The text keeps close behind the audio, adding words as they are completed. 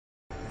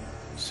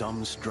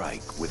Some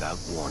strike without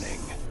warning.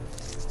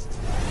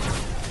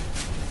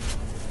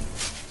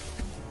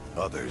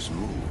 Others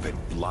move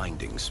at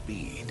blinding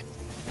speed.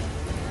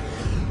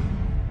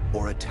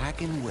 Or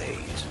attack in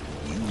ways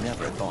you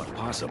never thought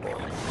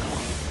possible.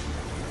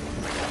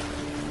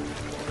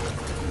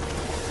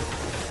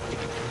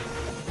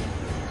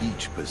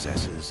 Each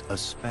possesses a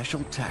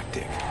special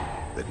tactic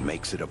that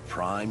makes it a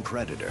prime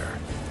predator.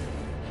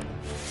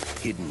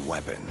 Hidden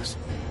weapons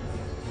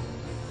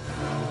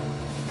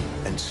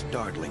and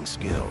startling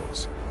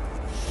skills.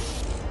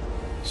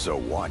 So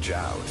watch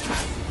out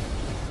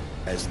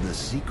as the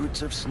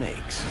secrets of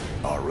snakes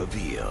are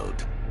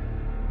revealed.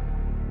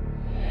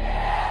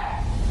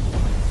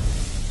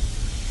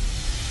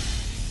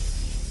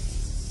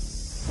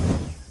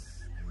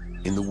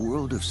 In the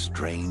world of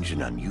strange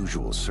and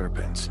unusual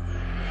serpents,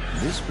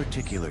 this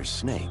particular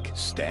snake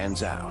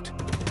stands out.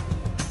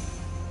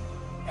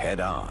 Head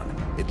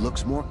on, it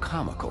looks more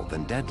comical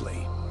than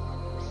deadly.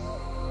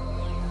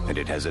 And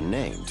it has a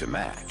name to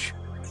match: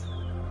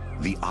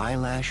 the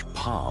eyelash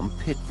palm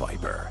pit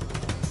viper.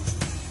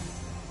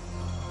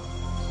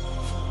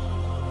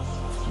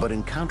 But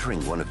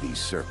encountering one of these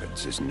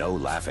serpents is no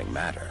laughing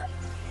matter.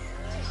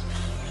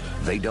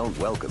 They don't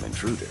welcome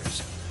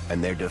intruders,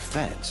 and their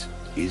defense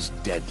is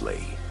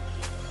deadly.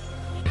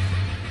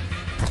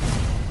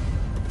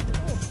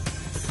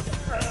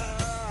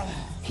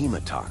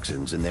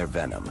 Hemotoxins in their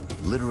venom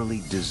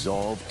literally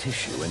dissolve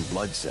tissue and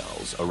blood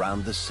cells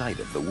around the site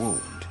of the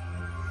wound.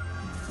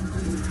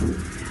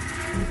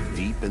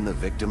 Deep in the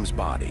victim's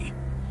body,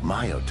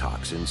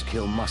 myotoxins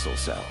kill muscle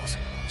cells,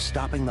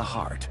 stopping the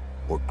heart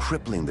or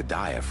crippling the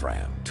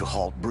diaphragm to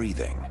halt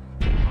breathing.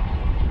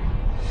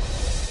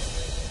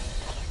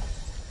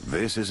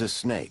 This is a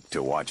snake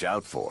to watch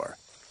out for,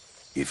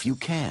 if you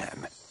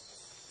can.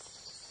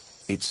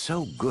 It's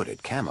so good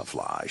at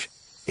camouflage,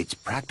 it's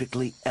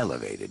practically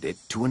elevated it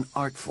to an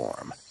art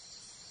form.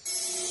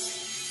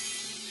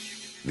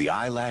 The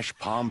eyelash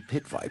palm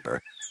pit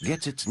viper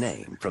gets its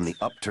name from the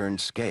upturned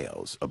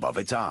scales above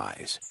its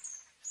eyes.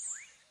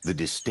 The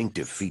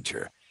distinctive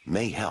feature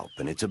may help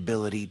in its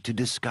ability to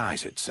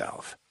disguise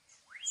itself.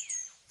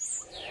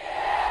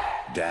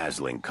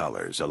 Dazzling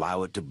colors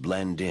allow it to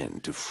blend in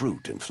to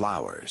fruit and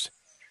flowers.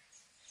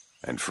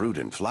 And fruit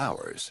and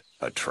flowers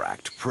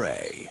attract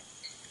prey.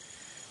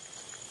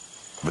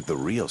 But the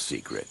real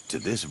secret to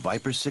this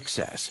viper's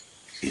success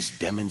is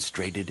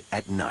demonstrated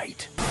at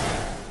night.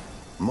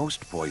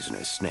 Most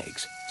poisonous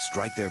snakes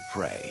strike their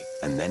prey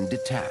and then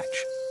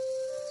detach,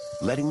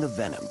 letting the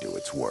venom do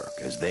its work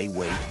as they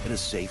wait at a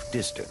safe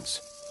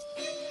distance.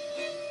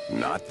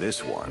 Not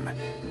this one.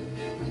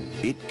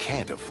 It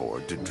can't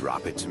afford to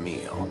drop its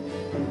meal.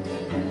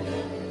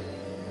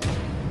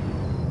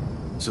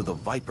 So the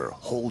viper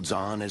holds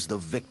on as the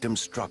victim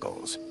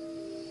struggles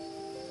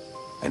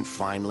and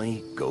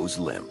finally goes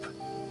limp.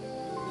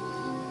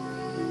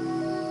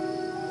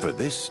 For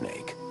this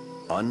snake,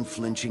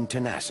 unflinching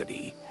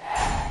tenacity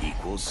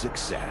equals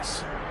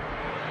success.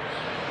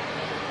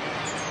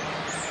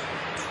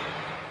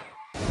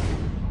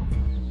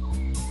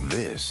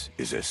 This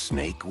is a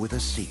snake with a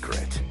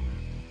secret.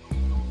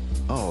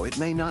 Oh, it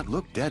may not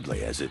look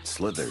deadly as it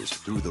slithers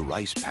through the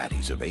rice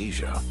paddies of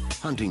Asia,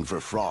 hunting for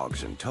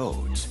frogs and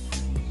toads.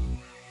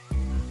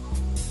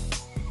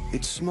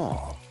 It's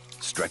small,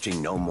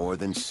 stretching no more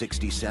than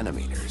 60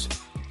 centimeters.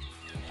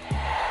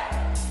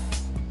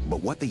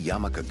 But what the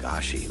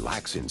Yamakagashi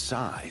lacks in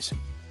size,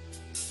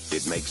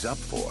 it makes up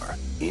for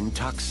in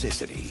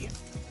toxicity.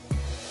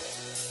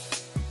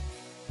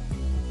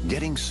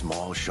 Getting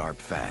small, sharp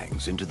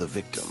fangs into the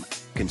victim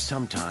can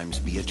sometimes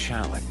be a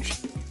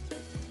challenge.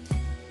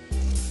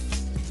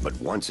 But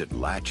once it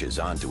latches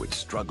onto its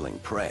struggling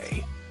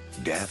prey,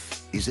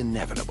 death is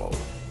inevitable.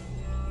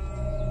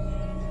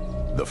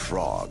 The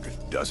frog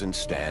doesn't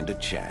stand a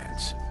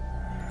chance.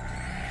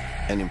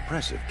 An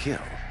impressive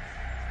kill,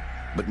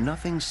 but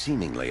nothing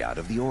seemingly out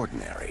of the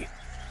ordinary.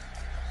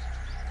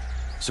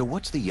 So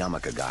what's the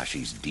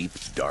Yamakagashi's deep,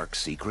 dark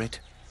secret?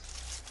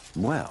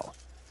 Well,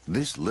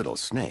 this little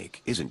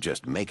snake isn't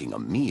just making a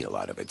meal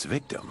out of its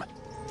victim.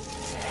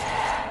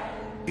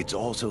 It's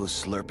also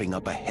slurping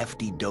up a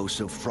hefty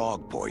dose of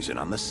frog poison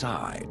on the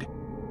side.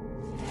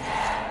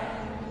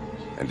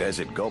 And as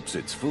it gulps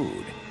its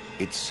food,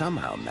 it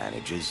somehow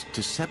manages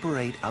to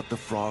separate out the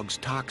frog's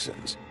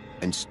toxins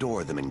and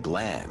store them in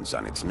glands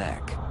on its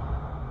neck.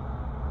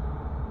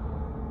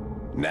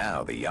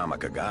 Now the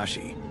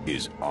Yamakagashi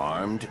is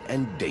armed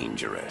and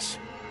dangerous.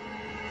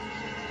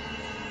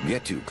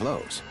 Get too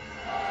close,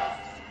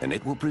 and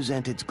it will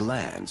present its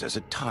glands as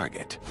a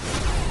target.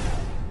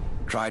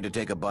 Try to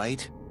take a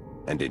bite,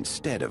 and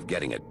instead of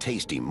getting a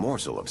tasty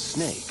morsel of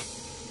snake,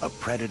 a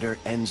predator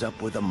ends up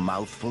with a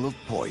mouthful of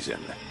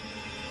poison.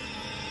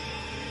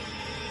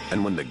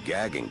 And when the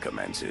gagging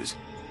commences,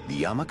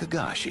 the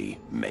Yamakagashi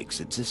makes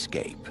its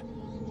escape.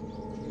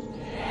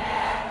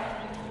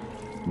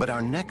 But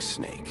our next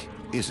snake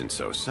isn't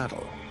so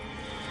subtle.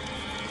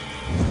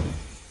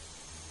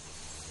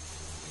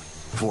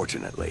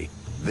 Fortunately,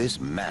 this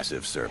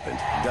massive serpent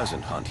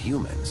doesn't hunt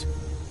humans.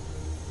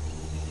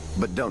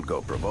 But don't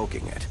go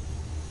provoking it.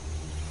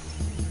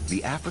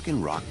 The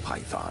African rock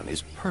python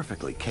is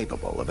perfectly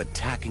capable of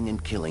attacking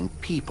and killing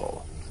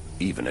people,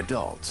 even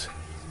adults.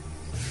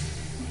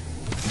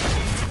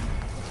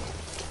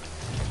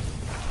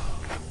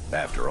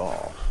 After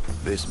all,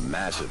 this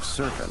massive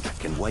serpent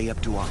can weigh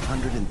up to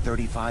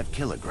 135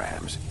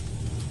 kilograms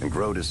and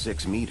grow to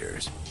 6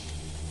 meters,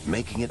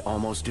 making it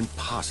almost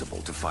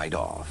impossible to fight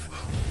off.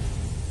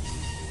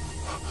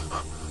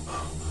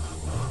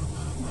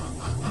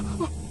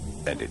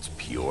 And it's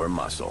pure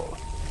muscle.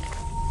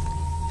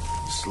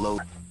 Slow.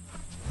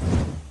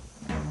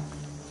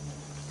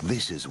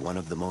 This is one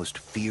of the most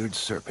feared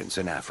serpents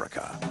in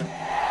Africa.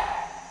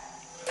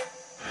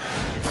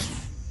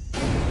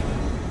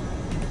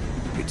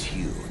 It's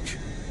huge.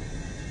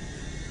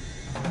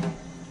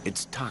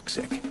 It's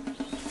toxic.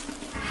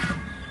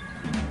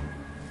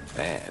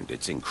 And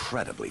it's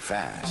incredibly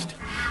fast.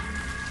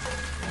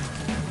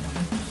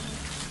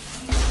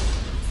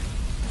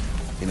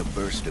 In a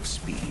burst of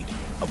speed,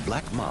 a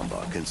black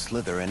mamba can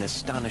slither an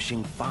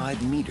astonishing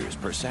 5 meters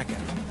per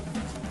second.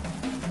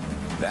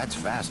 That's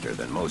faster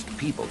than most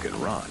people can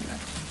run.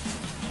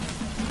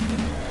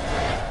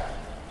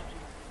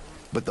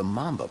 But the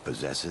mamba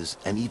possesses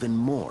an even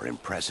more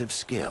impressive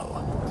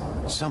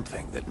skill,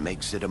 something that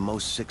makes it a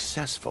most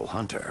successful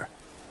hunter.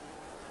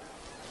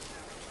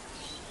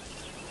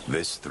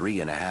 This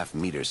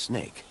 3.5-meter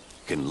snake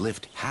can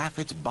lift half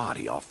its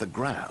body off the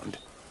ground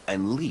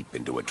and leap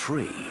into a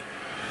tree.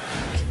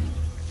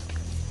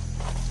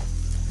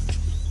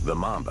 The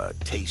mamba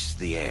tastes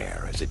the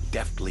air as it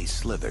deftly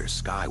slithers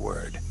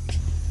skyward.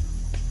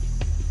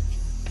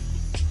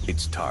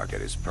 Its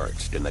target is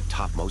perched in the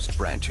topmost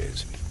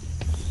branches,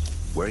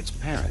 where its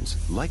parents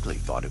likely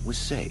thought it was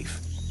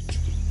safe.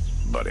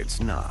 But it's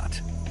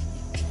not.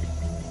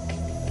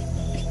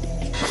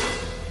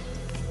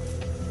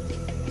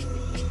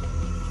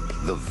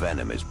 The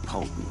venom is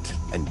potent,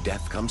 and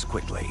death comes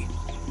quickly.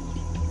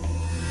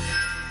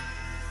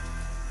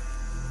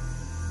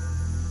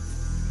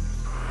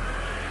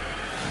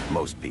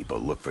 Most people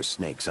look for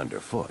snakes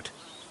underfoot,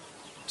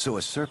 so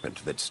a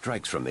serpent that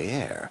strikes from the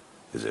air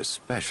is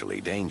especially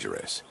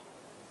dangerous.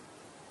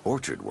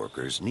 Orchard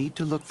workers need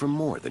to look for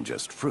more than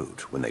just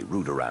fruit when they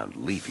root around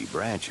leafy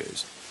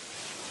branches.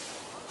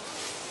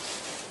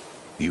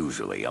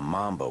 Usually, a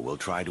mamba will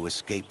try to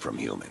escape from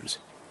humans.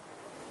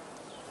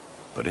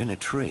 But in a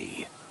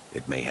tree,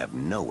 it may have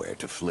nowhere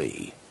to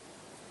flee.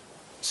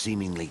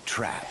 Seemingly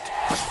trapped,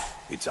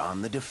 it's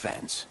on the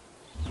defense.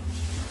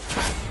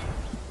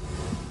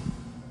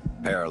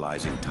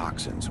 Paralyzing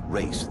toxins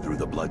race through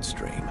the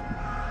bloodstream.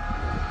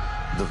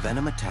 The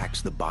venom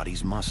attacks the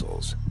body's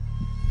muscles,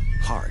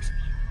 heart,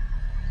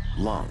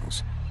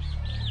 lungs,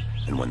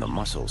 and when the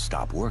muscles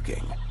stop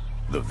working,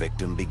 the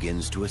victim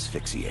begins to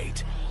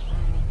asphyxiate.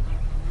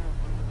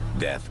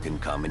 Death can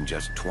come in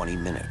just 20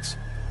 minutes.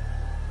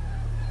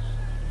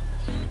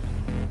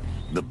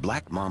 The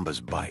black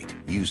mamba's bite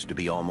used to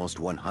be almost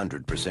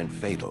 100%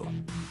 fatal.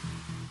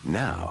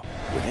 Now,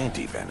 with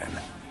antivenom,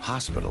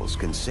 hospitals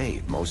can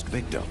save most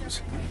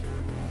victims.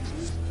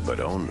 But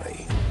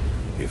only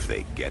if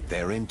they get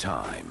there in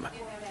time.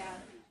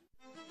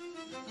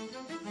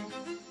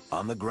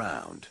 On the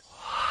ground,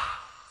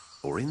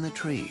 or in the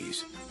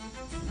trees,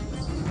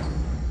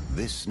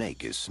 this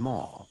snake is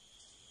small,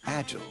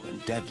 agile,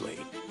 and deadly.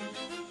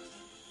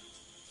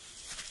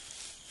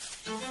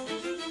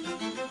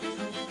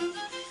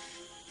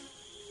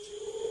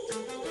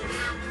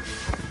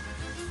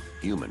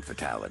 Human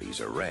fatalities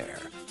are rare,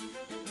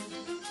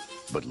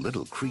 but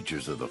little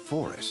creatures of the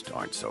forest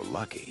aren't so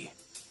lucky.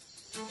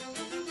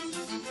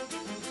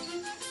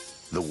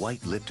 The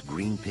white-lipped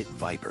green pit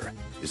viper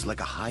is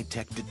like a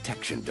high-tech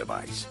detection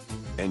device,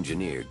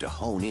 engineered to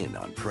hone in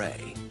on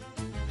prey.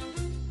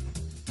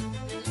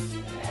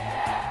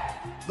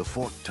 The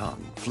forked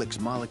tongue flicks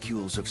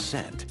molecules of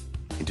scent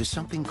into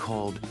something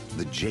called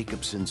the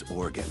Jacobson's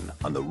organ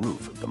on the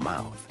roof of the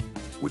mouth,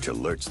 which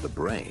alerts the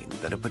brain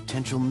that a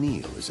potential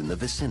meal is in the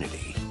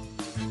vicinity.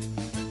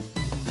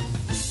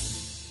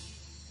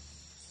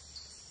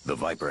 The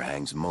viper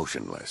hangs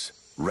motionless,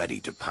 ready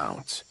to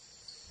pounce.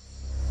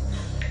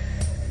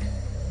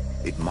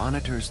 It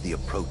monitors the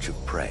approach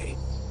of prey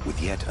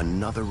with yet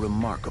another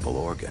remarkable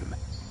organ: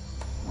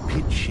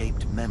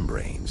 pit-shaped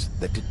membranes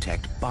that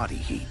detect body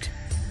heat.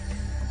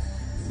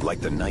 Like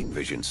the night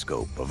vision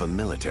scope of a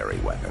military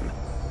weapon,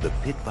 the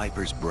pit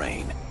viper's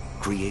brain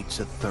creates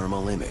a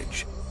thermal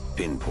image,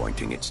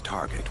 pinpointing its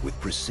target with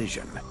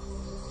precision.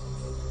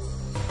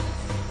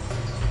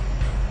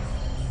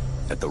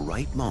 At the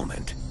right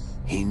moment,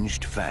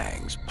 hinged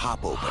fangs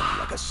pop open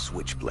like a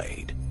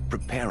switchblade,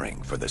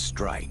 preparing for the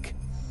strike.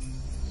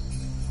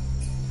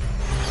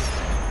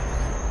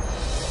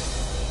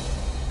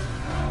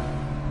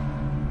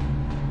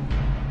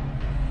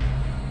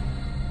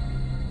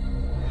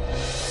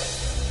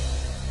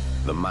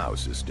 The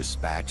mouse is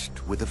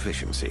dispatched with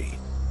efficiency.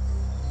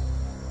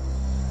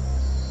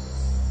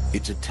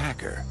 Its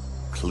attacker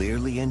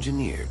clearly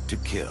engineered to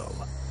kill.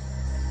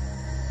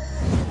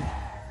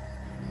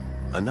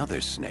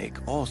 Another snake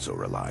also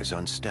relies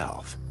on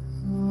stealth.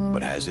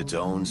 has its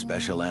own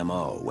special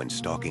MO when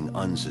stalking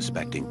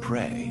unsuspecting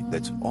prey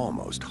that's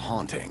almost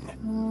haunting.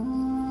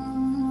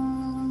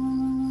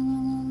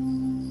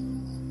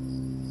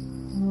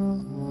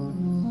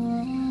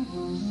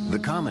 The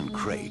common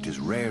crate is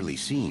rarely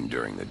seen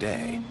during the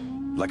day.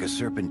 Like a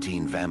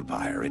serpentine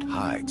vampire, it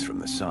hides from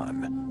the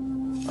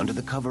sun, under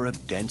the cover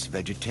of dense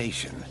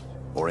vegetation,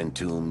 or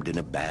entombed in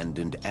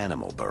abandoned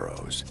animal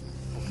burrows.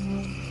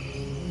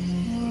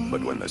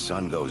 But when the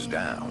sun goes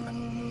down,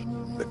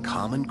 the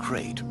common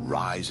crate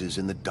rises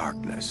in the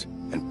darkness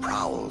and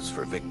prowls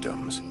for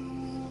victims.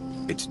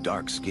 Its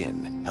dark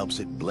skin helps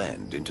it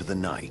blend into the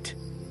night.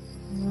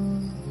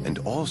 And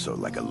also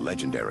like a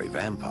legendary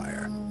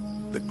vampire,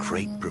 the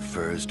crate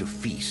prefers to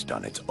feast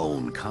on its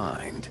own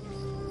kind,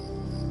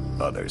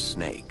 other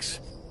snakes.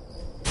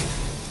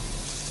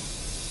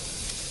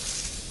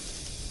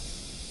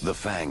 The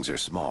fangs are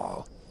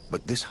small,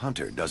 but this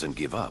hunter doesn't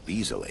give up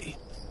easily.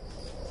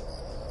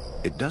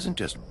 It doesn't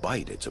just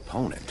bite its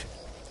opponent,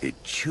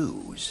 it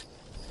chews,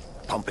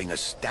 pumping a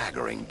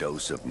staggering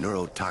dose of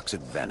neurotoxic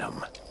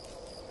venom.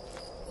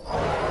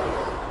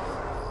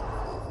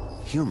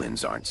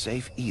 Humans aren't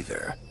safe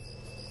either.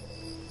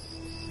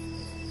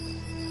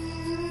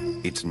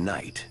 It's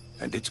night,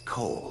 and it's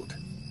cold.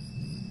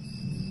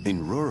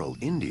 In rural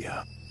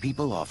India,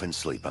 people often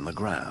sleep on the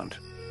ground,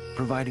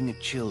 providing a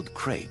chilled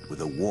crate with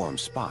a warm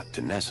spot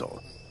to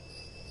nestle.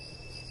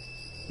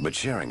 But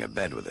sharing a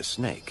bed with a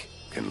snake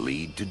can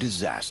lead to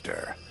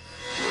disaster.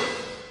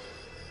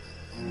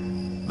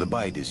 The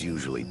bite is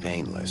usually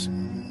painless,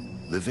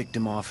 the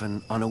victim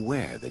often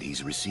unaware that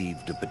he's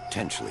received a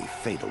potentially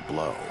fatal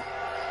blow.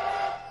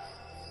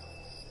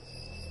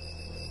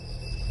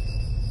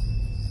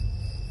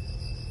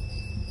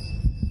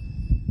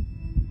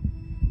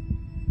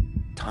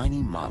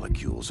 Tiny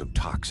molecules of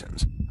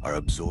toxins are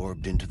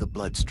absorbed into the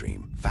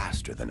bloodstream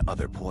faster than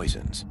other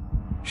poisons,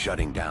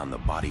 shutting down the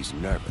body's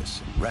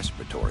nervous and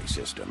respiratory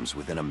systems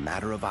within a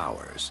matter of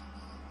hours.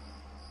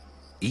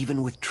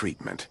 Even with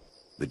treatment,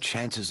 the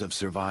chances of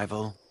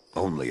survival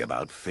only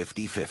about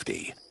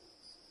 50-50.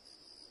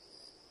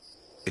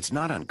 It's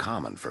not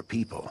uncommon for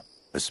people,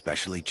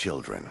 especially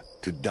children,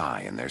 to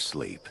die in their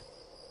sleep.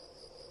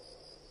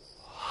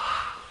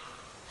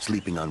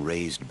 Sleeping on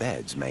raised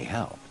beds may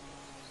help,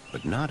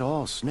 but not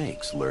all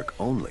snakes lurk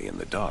only in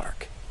the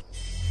dark.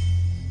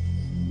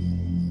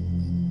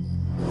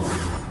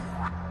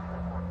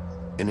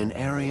 In an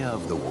area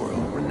of the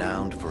world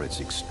renowned for its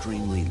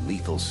extremely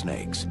lethal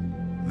snakes,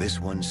 this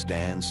one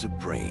stands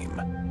supreme.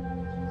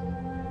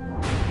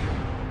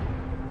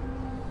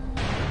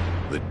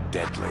 The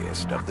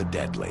deadliest of the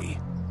deadly.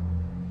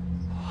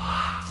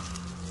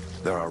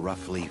 There are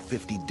roughly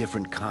 50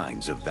 different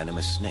kinds of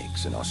venomous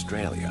snakes in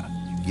Australia,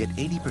 yet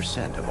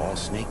 80% of all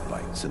snake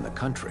bites in the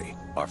country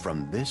are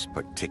from this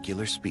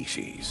particular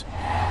species.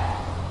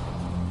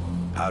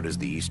 How does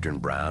the eastern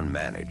brown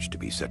manage to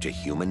be such a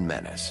human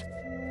menace?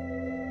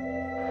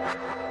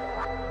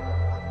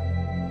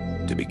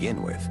 To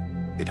begin with,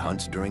 it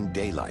hunts during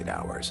daylight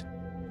hours,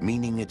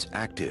 meaning it's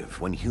active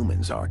when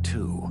humans are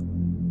too.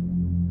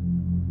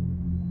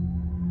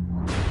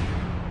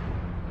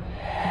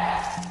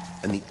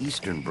 And the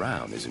eastern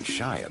brown isn't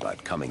shy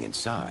about coming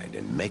inside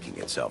and making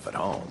itself at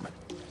home.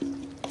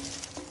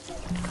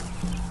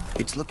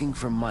 It's looking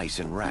for mice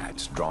and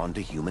rats drawn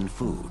to human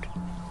food.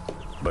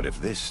 But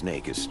if this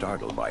snake is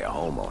startled by a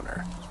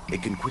homeowner,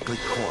 it can quickly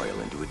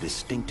coil into a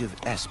distinctive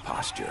S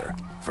posture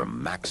for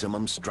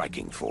maximum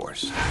striking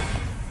force.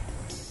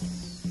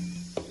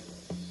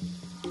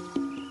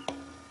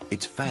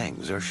 Its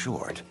fangs are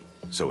short,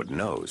 so it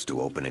knows to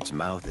open its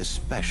mouth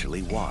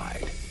especially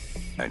wide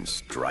and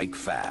strike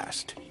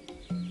fast.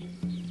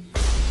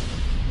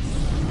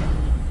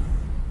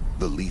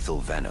 The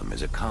lethal venom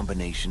is a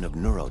combination of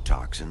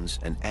neurotoxins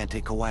and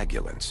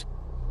anticoagulants.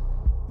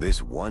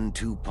 This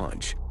 1-2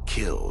 punch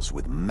kills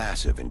with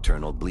massive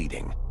internal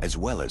bleeding, as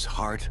well as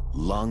heart,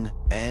 lung,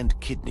 and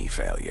kidney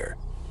failure.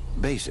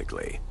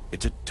 Basically,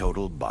 it's a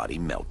total body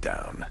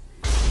meltdown.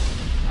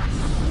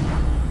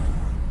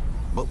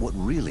 But what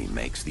really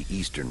makes the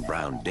eastern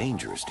brown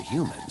dangerous to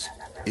humans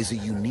is a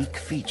unique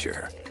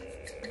feature.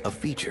 A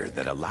feature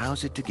that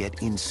allows it to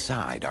get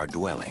inside our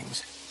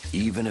dwellings,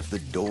 even if the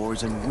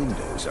doors and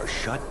windows are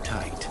shut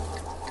tight.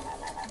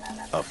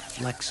 A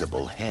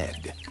flexible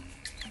head.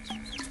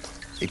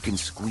 It can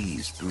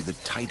squeeze through the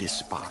tightest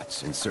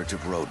spots in search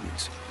of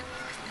rodents.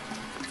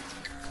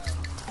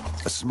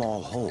 A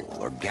small hole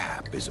or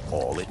gap is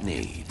all it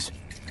needs.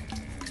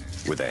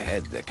 With a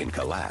head that can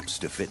collapse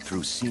to fit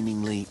through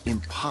seemingly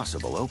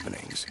impossible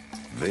openings,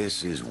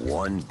 this is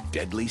one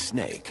deadly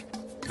snake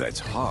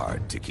that's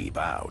hard to keep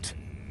out.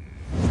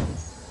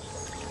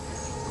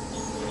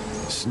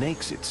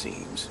 Snakes, it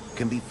seems,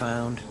 can be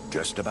found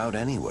just about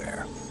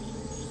anywhere.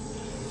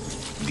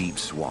 Deep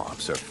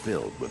swamps are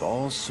filled with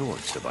all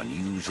sorts of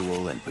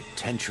unusual and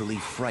potentially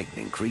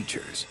frightening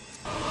creatures,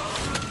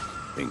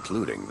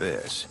 including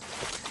this.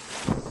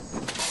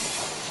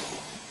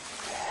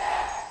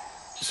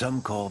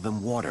 Some call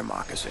them water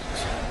moccasins,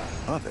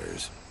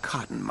 others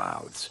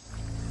cottonmouths.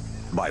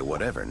 By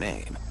whatever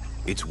name,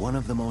 It's one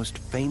of the most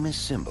famous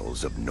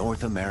symbols of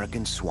North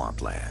American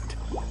swampland.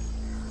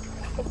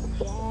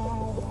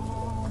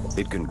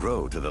 It can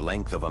grow to the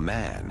length of a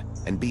man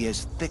and be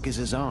as thick as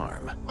his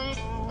arm.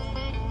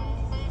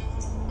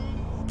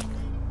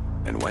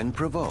 And when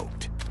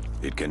provoked,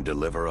 it can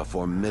deliver a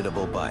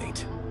formidable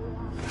bite,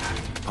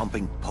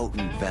 pumping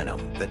potent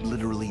venom that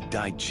literally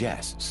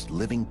digests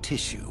living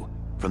tissue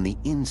from the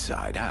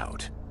inside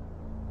out.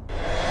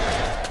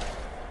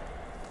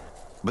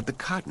 But the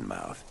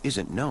cottonmouth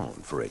isn't known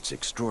for its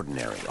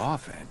extraordinary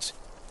offense.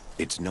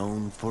 It's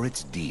known for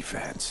its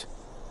defense.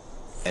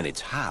 And it's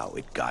how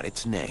it got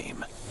its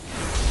name.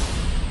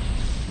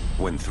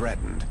 When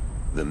threatened,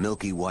 the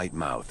milky white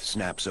mouth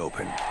snaps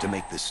open to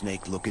make the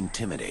snake look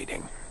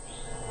intimidating.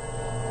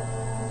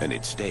 And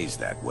it stays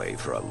that way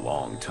for a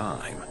long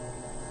time.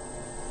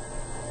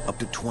 Up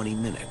to 20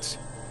 minutes.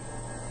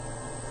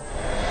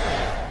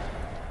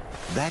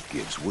 That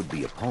gives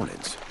would-be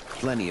opponents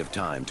plenty of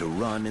time to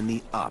run in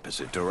the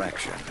opposite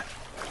direction.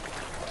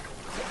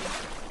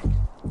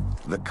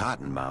 The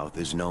cottonmouth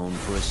is known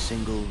for a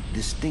single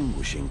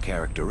distinguishing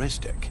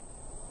characteristic.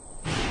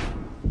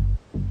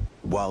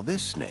 While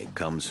this snake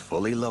comes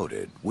fully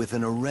loaded with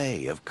an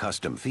array of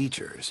custom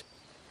features,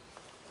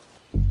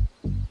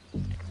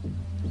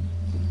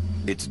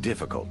 it's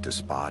difficult to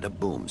spot a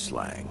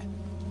boomslang.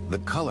 The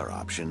color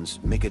options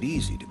make it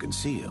easy to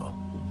conceal.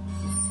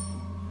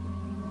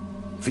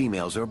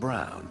 Females are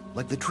brown,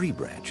 like the tree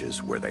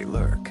branches where they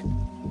lurk,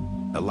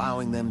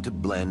 allowing them to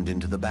blend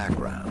into the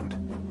background.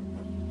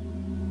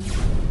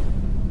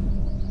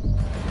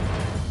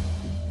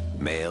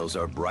 Males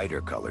are brighter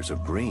colors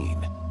of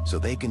green, so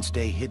they can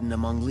stay hidden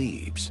among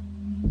leaves.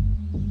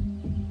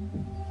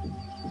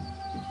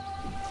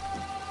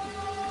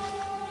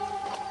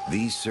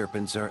 These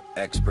serpents are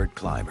expert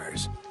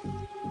climbers.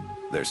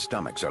 Their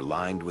stomachs are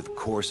lined with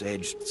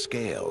coarse-edged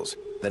scales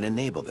that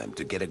enable them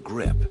to get a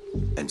grip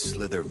and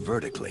slither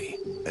vertically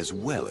as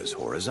well as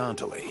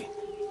horizontally.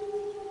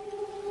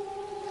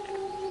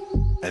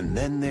 And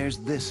then there's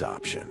this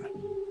option.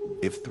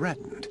 If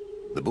threatened,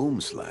 the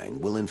boomslang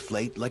will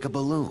inflate like a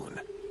balloon,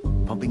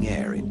 pumping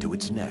air into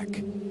its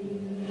neck.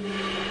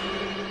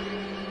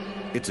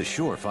 It's a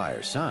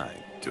surefire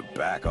sign to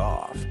back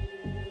off.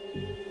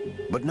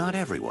 But not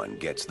everyone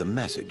gets the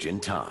message in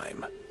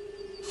time.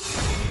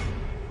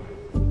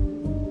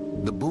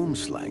 The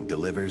boomslang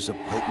delivers a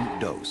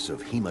potent dose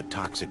of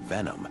hemotoxic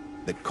venom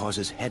that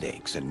causes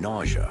headaches and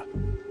nausea.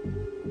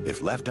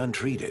 If left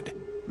untreated,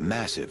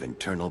 massive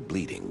internal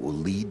bleeding will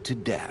lead to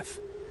death.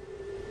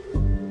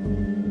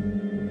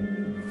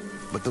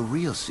 But the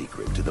real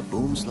secret to the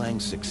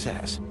boomslang's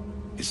success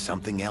is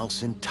something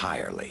else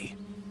entirely.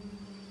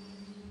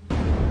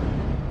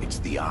 It's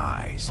the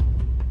eyes.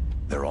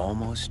 They're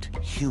almost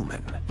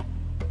human.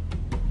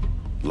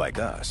 Like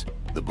us,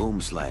 the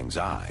boomslang's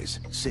eyes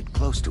sit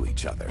close to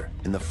each other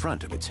in the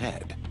front of its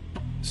head,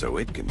 so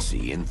it can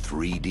see in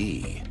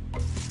 3D.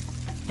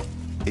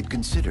 It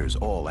considers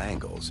all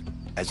angles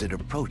as it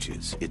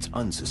approaches its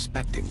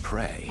unsuspecting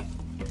prey.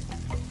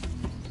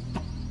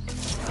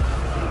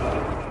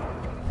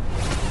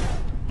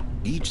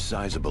 Each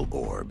sizable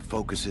orb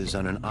focuses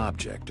on an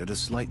object at a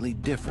slightly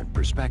different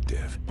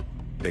perspective,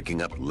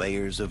 picking up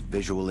layers of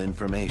visual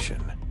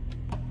information.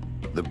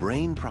 The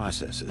brain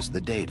processes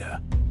the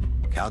data,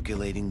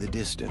 calculating the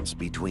distance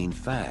between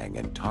fang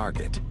and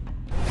target.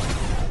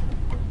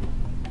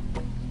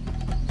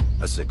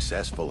 A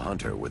successful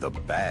hunter with a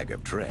bag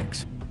of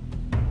tricks,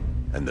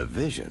 and the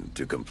vision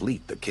to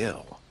complete the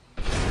kill.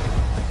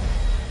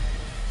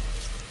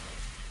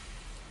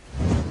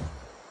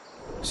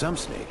 Some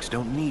snakes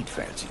don't need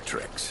fancy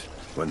tricks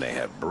when they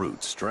have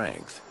brute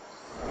strength.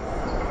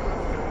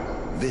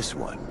 This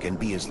one can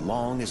be as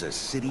long as a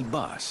city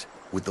bus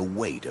with the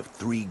weight of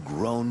 3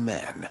 grown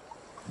men,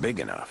 big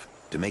enough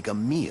to make a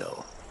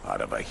meal out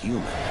of a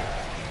human.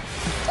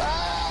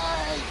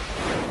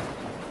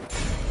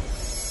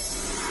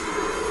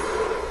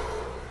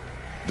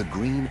 The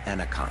green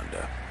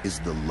anaconda is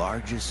the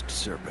largest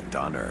serpent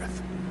on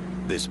Earth.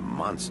 This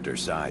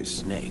monster-sized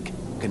snake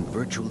can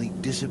virtually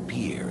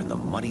disappear in the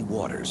muddy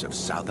waters of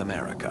South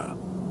America.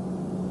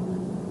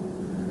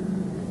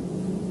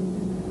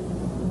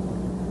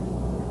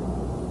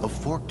 A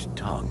forked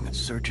tongue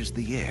searches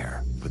the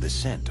air for the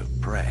scent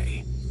of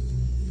prey.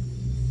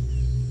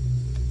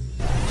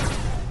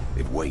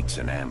 It waits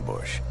in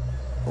ambush,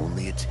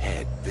 only its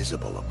head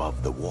visible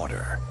above the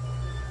water.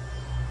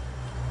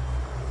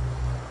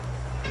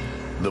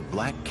 The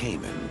black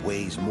caiman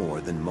weighs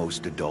more than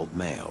most adult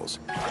males,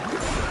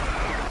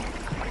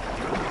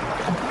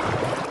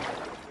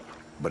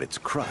 but it's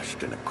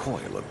crushed in a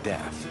coil of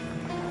death.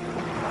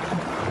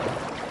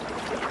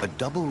 A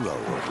double row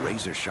of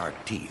razor-sharp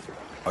teeth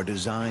are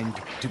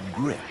designed to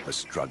grip a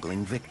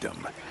struggling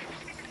victim.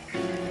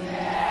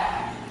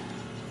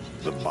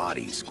 The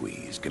body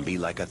squeeze can be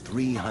like a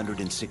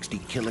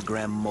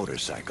 360-kilogram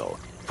motorcycle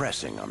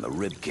pressing on the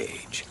rib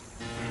cage.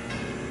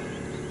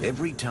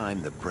 Every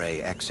time the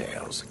prey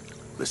exhales,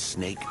 the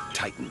snake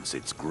tightens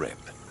its grip.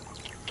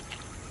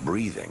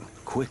 Breathing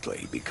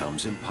quickly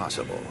becomes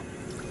impossible.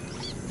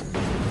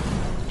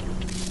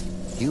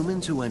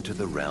 Humans who enter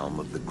the realm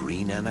of the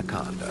green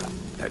anaconda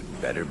had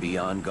better be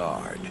on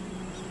guard.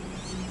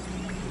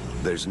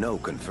 There's no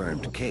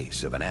confirmed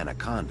case of an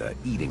anaconda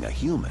eating a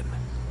human,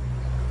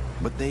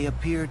 but they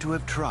appear to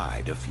have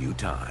tried a few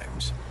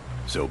times.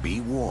 So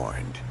be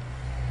warned,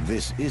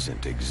 this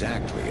isn't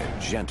exactly a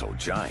gentle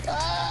giant.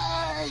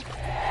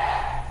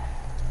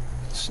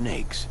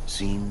 Snakes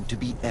seem to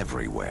be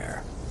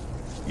everywhere.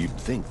 You'd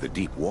think the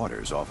deep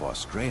waters off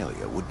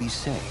Australia would be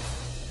safe,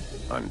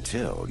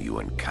 until you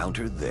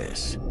encounter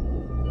this.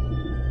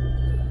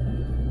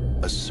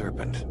 A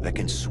serpent that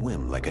can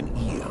swim like an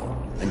eel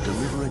and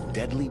deliver a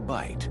deadly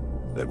bite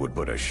that would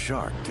put a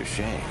shark to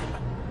shame.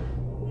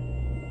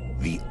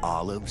 The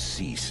olive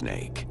sea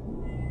snake.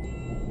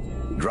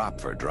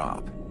 Drop for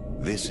drop,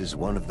 this is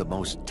one of the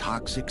most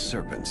toxic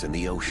serpents in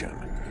the ocean.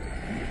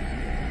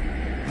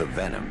 The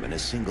venom in a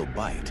single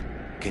bite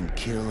can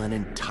kill an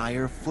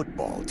entire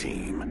football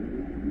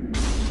team.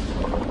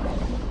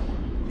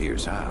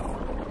 Here's how.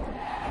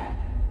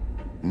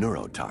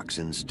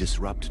 Neurotoxins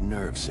disrupt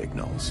nerve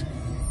signals,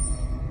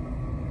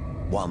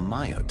 while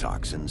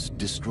myotoxins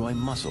destroy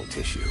muscle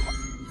tissue.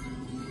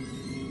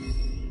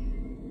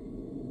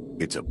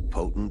 It's a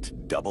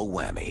potent double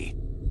whammy,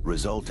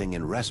 resulting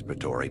in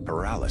respiratory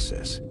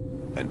paralysis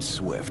and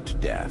swift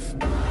death.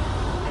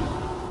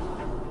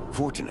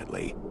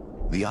 Fortunately,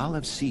 the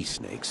olive sea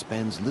snake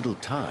spends little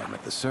time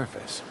at the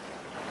surface,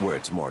 where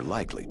it's more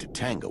likely to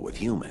tangle with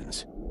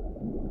humans.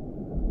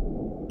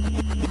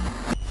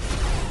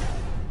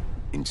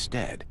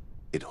 Instead,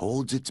 it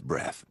holds its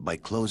breath by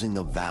closing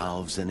the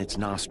valves in its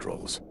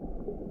nostrils,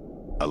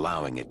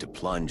 allowing it to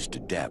plunge to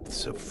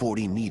depths of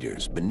 40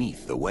 meters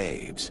beneath the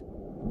waves.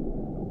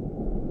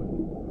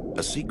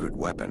 A secret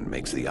weapon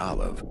makes the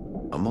olive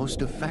a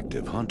most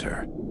effective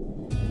hunter.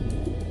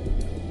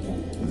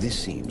 This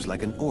seems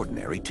like an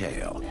ordinary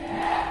tail,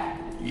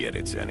 yet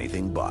it's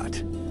anything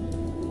but.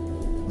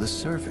 The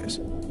surface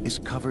is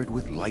covered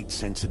with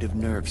light-sensitive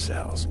nerve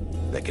cells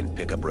that can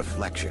pick up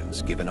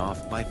reflections given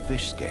off by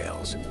fish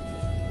scales.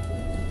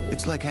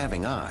 It's like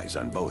having eyes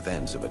on both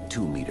ends of a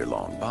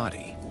 2-meter-long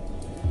body.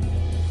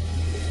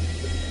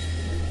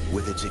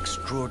 With its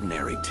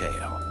extraordinary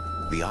tail,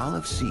 the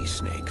olive sea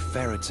snake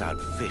ferrets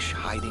out fish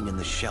hiding in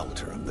the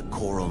shelter of the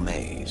coral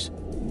maze.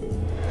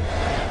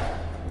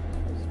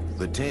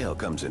 The tail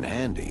comes in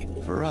handy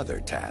for other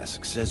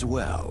tasks as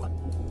well.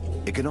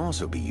 It can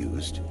also be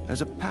used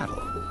as a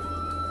paddle,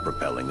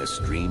 propelling a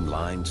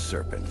streamlined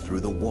serpent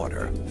through the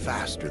water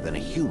faster than a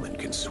human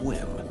can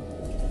swim.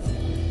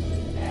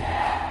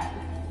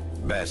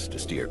 Best to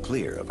steer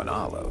clear of an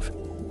olive.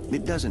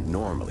 It doesn't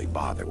normally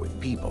bother with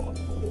people.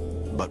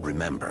 But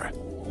remember,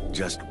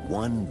 just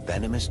one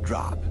venomous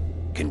drop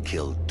can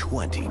kill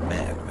 20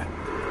 men.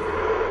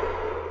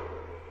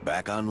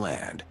 Back on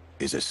land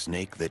is a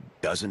snake that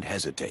doesn't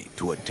hesitate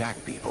to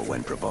attack people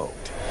when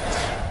provoked.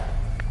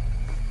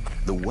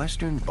 The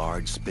western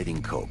barred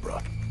spitting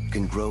cobra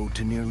can grow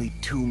to nearly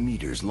 2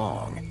 meters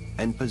long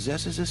and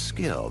possesses a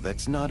skill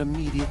that's not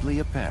immediately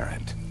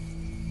apparent.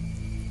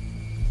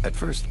 At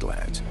first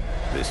glance,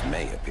 this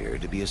may appear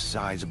to be a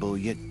sizable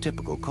yet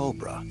typical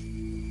cobra.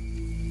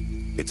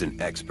 It's an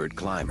expert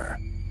climber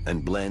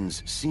and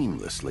blends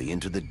seamlessly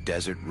into the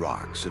desert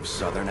rocks of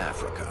southern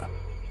Africa.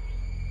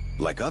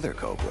 Like other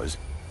cobras,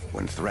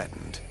 when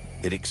threatened,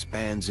 it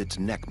expands its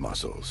neck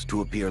muscles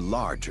to appear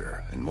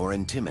larger and more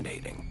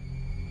intimidating.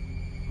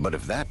 But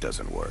if that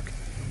doesn't work,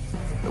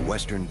 the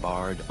western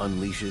barred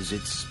unleashes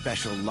its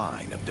special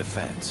line of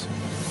defense.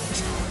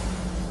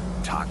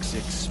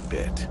 Toxic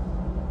spit.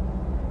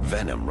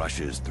 Venom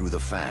rushes through the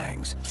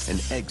fangs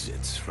and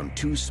exits from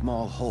 2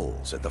 small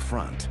holes at the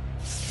front.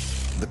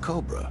 The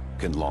cobra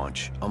can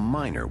launch a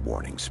minor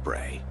warning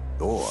spray,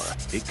 or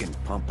it can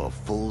pump a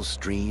full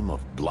stream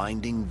of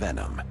blinding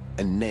venom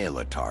and nail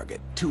a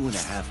target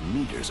 2.5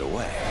 meters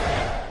away.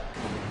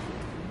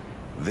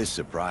 This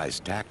surprise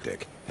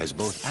tactic has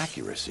both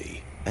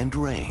accuracy and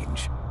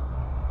range.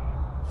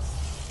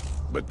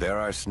 But there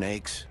are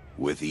snakes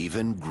with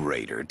even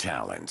greater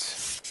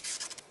talents.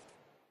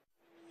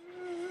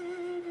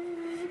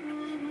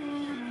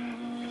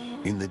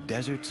 In the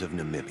deserts of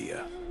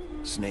Namibia,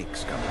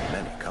 snakes come in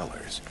many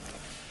colors.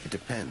 It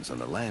depends on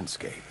the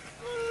landscape.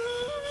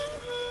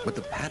 But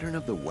the pattern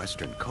of the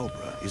western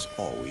cobra is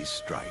always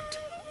striped,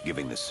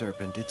 giving the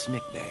serpent its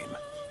nickname,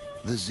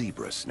 the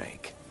zebra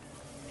snake.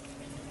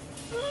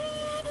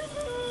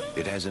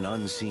 It has an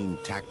unseen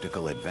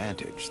tactical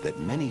advantage that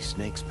many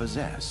snakes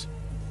possess,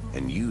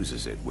 and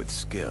uses it with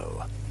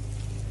skill.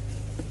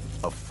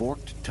 A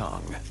forked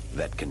tongue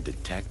that can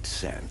detect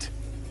scent.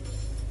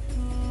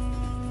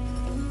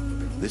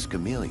 This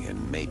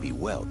chameleon may be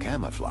well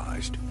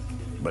camouflaged,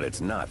 but it's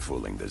not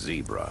fooling the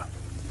zebra.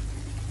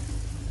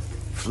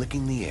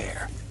 Flicking the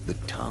air, the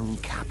tongue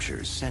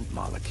captures scent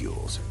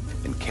molecules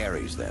and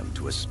carries them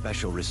to a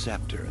special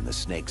receptor in the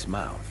snake's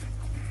mouth.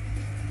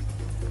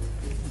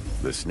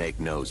 The snake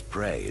knows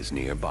prey is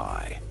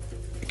nearby.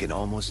 It can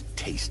almost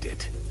taste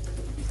it.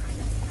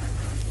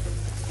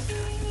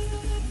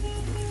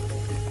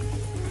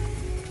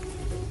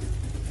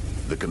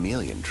 The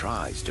chameleon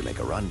tries to make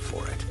a run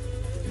for it,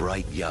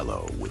 bright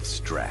yellow with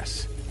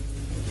stress.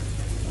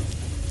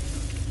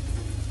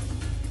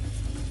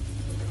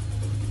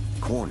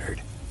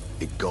 Cornered,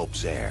 it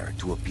gulps air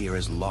to appear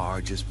as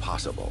large as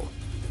possible.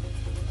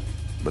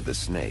 But the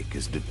snake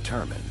is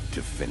determined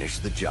to finish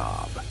the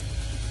job.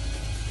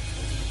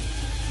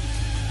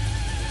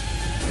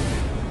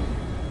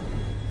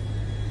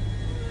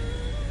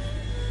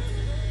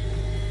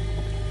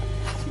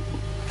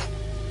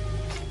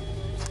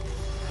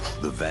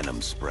 The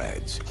venom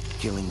spreads,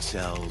 killing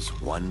cells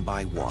one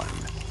by one.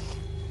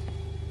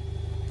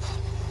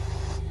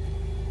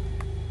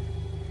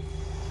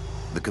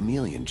 The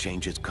chameleon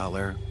changes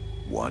color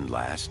one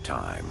last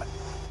time.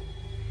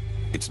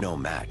 It's no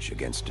match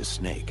against a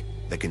snake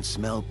that can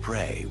smell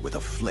prey with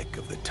a flick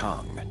of the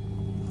tongue.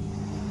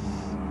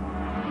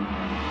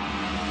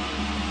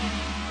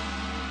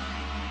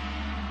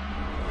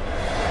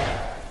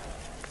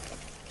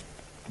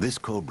 This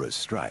cobra's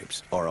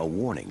stripes are a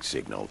warning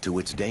signal to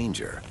its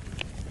danger.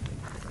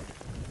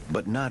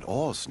 But not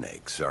all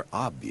snakes are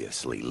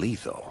obviously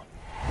lethal.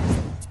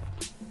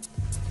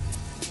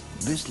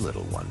 This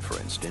little one, for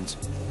instance,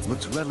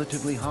 looks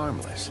relatively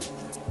harmless.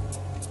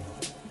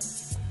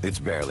 It's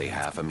barely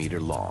half a meter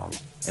long,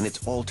 and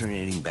its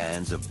alternating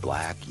bands of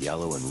black,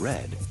 yellow, and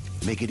red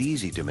make it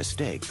easy to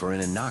mistake for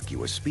an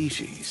innocuous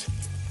species.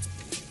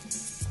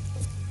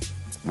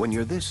 When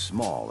you're this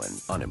small and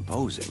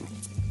unimposing,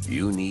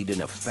 you need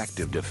an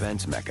effective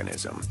defense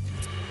mechanism.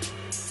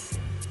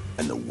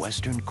 And the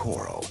western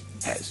coral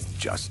has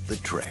just the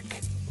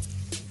trick.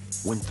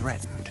 When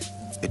threatened,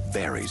 it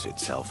buries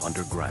itself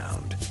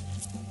underground.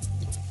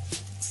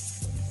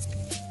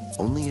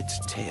 Only its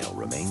tail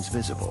remains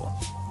visible,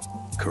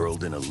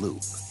 curled in a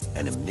loop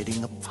and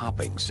emitting a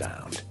popping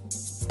sound.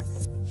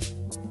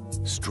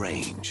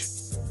 Strange,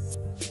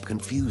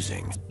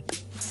 confusing,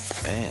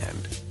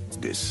 and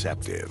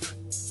deceptive.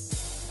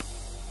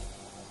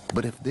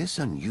 But if this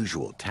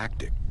unusual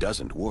tactic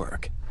doesn't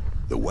work,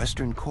 the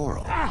western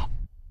coral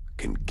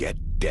can get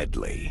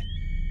deadly.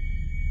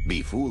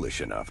 Be foolish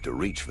enough to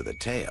reach for the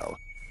tail,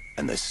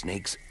 and the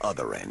snake's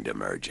other end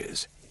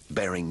emerges,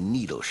 bearing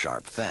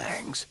needle-sharp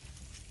fangs.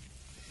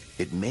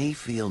 It may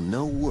feel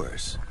no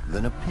worse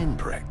than a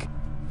pinprick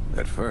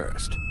at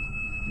first,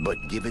 but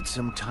give it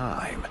some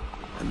time,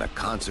 and the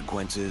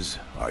consequences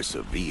are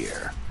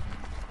severe.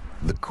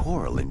 The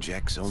coral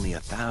injects only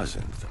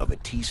 1/1000th of a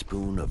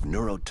teaspoon of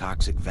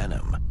neurotoxic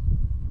venom,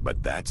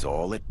 but that's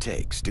all it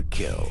takes to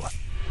kill.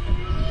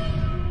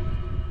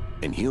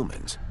 In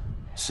humans,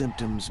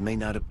 symptoms may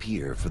not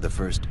appear for the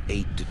first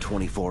 8 to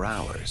 24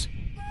 hours.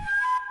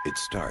 It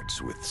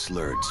starts with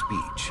slurred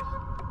speech,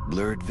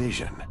 blurred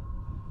vision,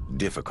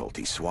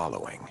 difficulty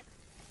swallowing.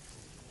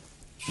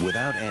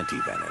 Without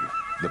antivenom,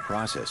 the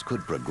process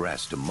could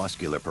progress to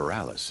muscular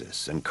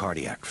paralysis and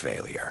cardiac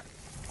failure.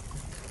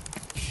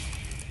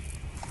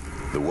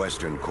 The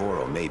western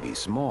coral may be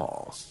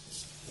small,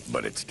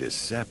 but it's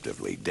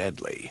deceptively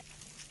deadly.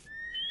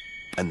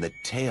 And the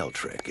tail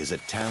trick is a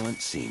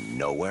talent seen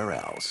nowhere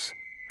else.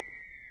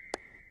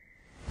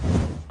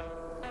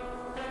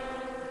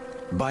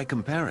 By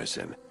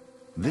comparison,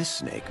 this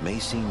snake may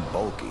seem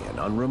bulky and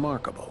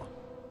unremarkable,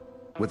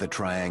 with a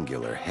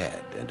triangular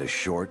head and a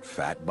short,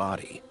 fat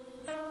body.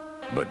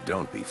 But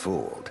don't be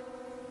fooled.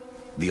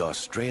 The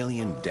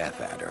Australian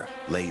death adder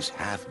lays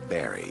half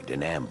buried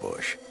in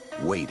ambush,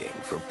 waiting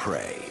for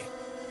prey.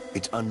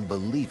 It's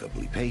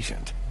unbelievably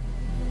patient.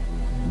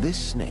 This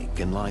snake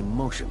can lie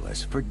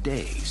motionless for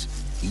days,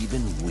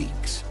 even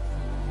weeks.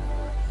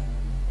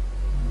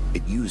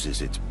 It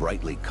uses its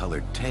brightly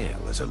colored tail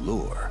as a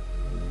lure.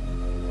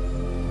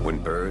 When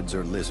birds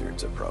or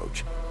lizards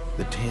approach,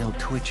 the tail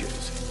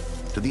twitches.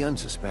 To the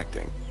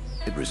unsuspecting,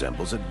 it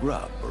resembles a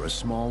grub or a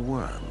small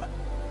worm.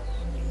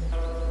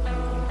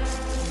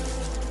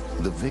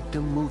 The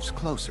victim moves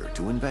closer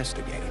to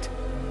investigate.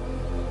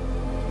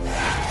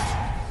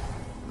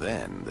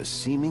 Then the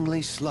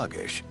seemingly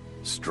sluggish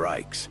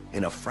strikes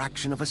in a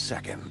fraction of a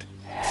second.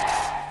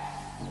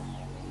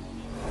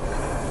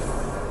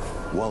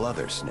 While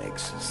other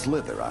snakes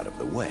slither out of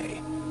the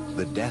way,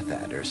 the death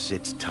adder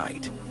sits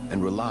tight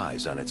and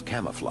relies on its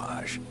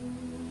camouflage.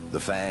 The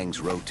fangs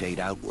rotate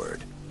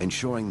outward,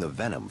 ensuring the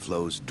venom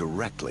flows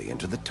directly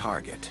into the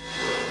target.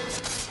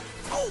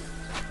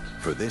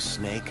 For this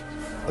snake,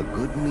 a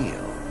good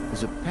meal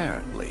is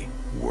apparently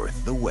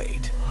worth the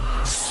wait.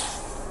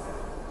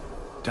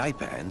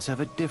 Taipans have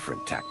a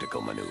different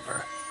tactical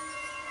maneuver.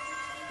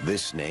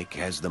 This snake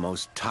has the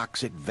most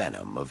toxic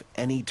venom of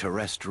any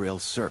terrestrial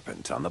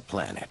serpent on the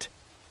planet.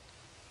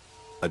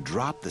 A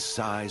drop the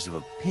size of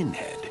a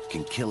pinhead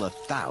can kill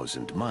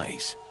 1,000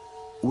 mice,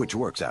 which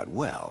works out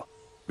well,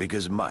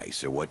 because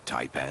mice are what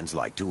taipans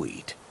like to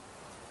eat.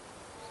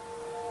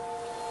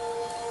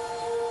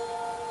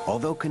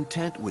 Although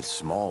content with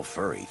small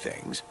furry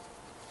things,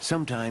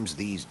 sometimes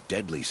these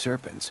deadly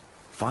serpents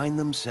find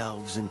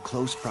themselves in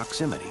close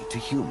proximity to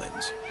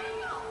humans.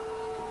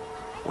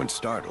 When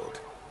startled,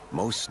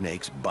 most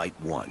snakes bite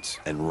once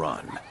and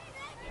run.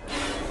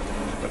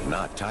 But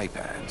not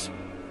taipans.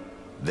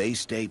 They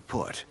stay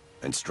put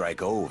and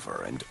strike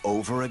over and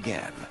over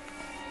again.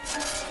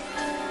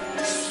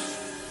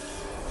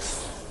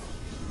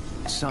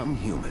 Some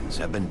humans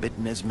have been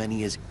bitten as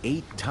many as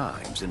 8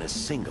 times in a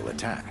single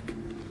attack.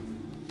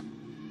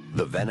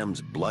 The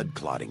venom's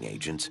blood-clotting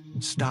agents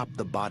stop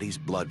the body's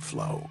blood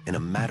flow in a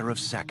matter of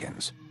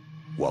seconds,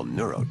 while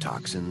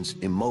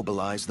neurotoxins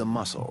immobilize the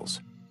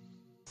muscles.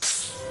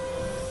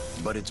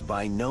 But it's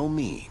by no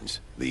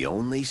means the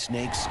only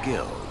snake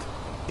skilled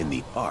in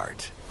the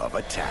art of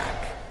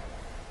attack.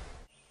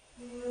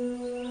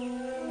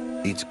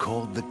 It's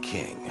called the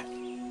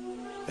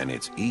king, and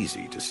it's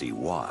easy to see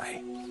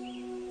why.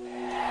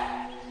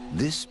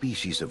 This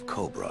species of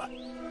cobra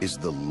is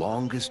the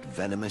longest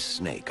venomous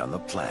snake on the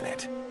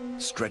planet,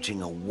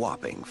 stretching a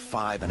whopping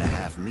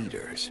 5.5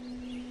 meters.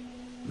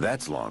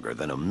 That's longer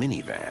than a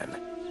minivan.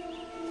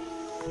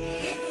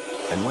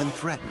 And when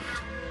threatened,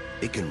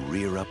 it can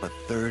rear up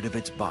 1/3 of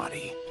its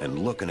body and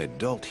look an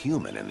adult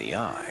human in the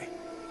eye.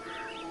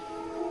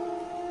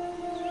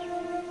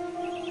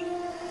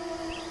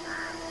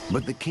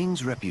 But the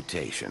king's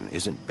reputation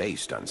isn't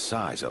based on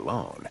size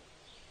alone.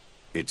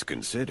 It's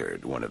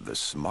considered one of the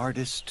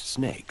smartest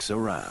snakes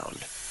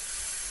around.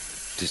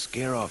 To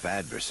scare off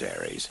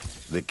adversaries,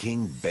 the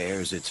king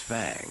bares its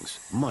fangs,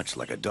 much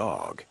like a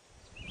dog.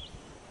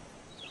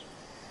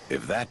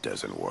 If that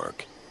doesn't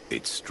work,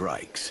 it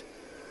strikes.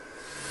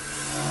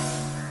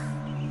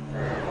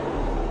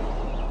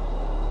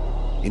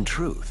 In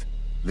truth,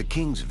 the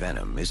king's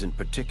venom isn't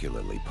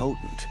particularly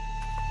potent,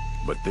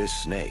 but this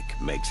snake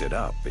makes it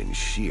up in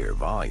sheer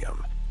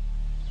volume.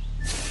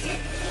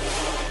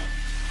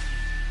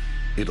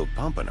 It'll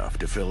pump enough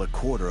to fill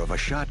 1/4 of a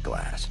shot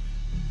glass.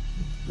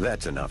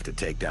 That's enough to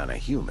take down a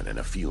human in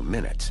a few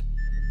minutes,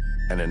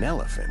 and an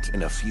elephant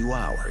in a few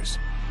hours.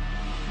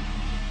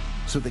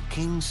 So the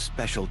king's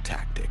special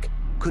tactic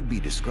could be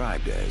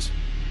described as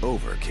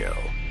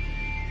overkill.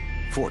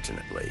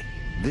 Fortunately,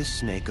 this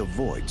snake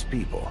avoids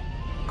people,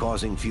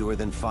 causing fewer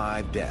than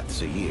 5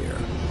 deaths a year.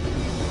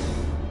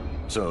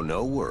 So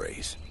no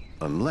worries,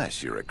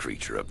 unless you're a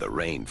creature of the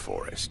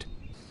rainforest.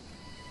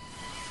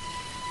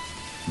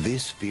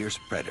 This fierce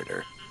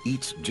predator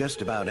eats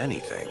just about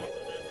anything.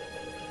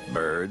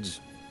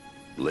 Birds,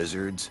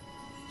 lizards,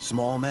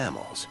 small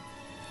mammals,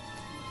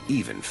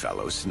 even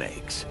fellow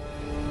snakes.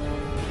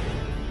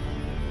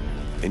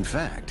 In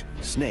fact,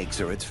 snakes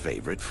are its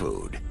favorite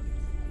food,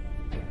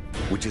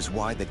 which is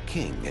why the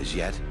king has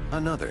yet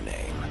another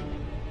name,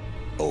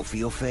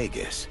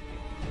 Ophiophagus,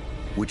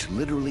 which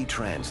literally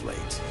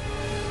translates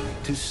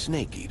to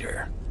snake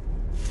eater.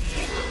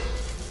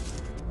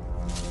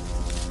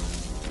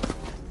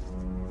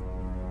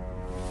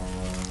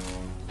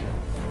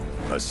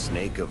 A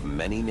snake of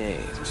many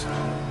names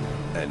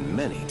and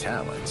many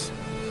talents.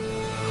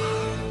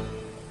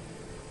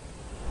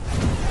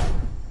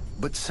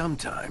 But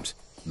sometimes,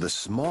 the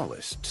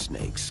smallest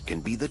snakes can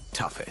be the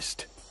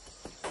toughest.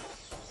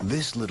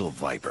 This little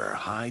viper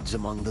hides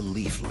among the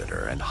leaf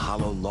litter and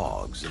hollow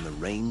logs in the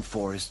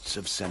rainforests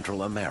of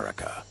Central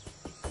America.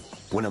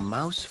 When a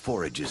mouse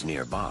forages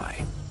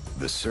nearby,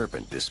 the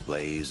serpent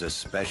displays a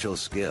special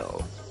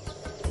skill.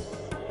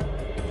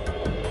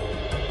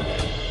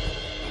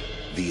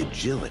 The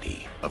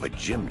agility of a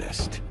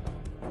gymnast.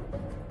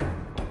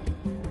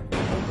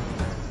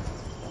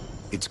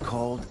 It's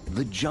called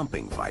the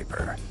jumping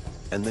viper,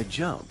 and the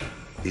jump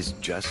is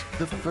just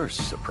the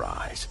first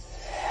surprise.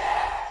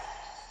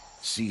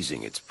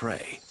 Seizing its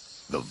prey,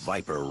 the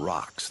viper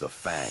rocks the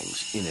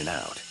fangs in and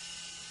out,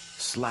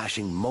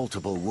 slashing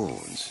multiple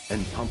wounds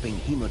and pumping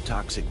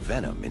hemotoxic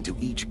venom into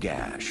each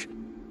gash.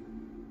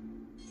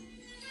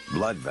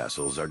 Blood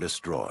vessels are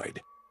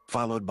destroyed,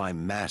 followed by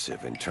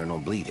massive internal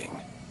bleeding.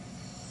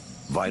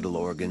 Vital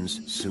organs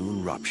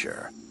soon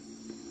rupture.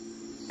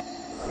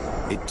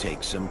 It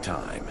takes some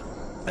time,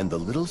 and the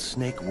little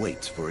snake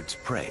waits for its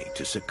prey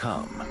to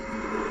succumb.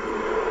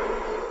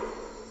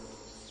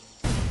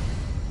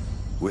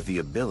 With the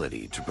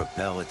ability to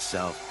propel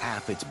itself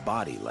half its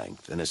body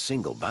length in a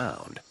single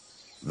bound,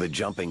 the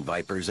jumping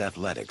viper's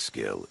athletic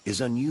skill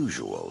is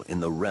unusual in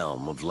the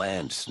realm of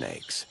land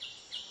snakes.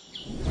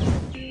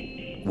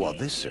 While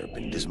this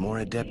serpent is more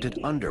adept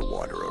at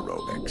underwater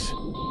aerobics.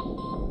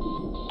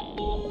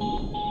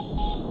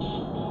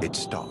 It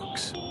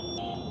stalks,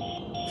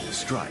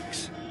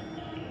 strikes,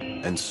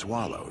 and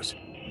swallows,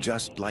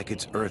 just like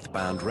its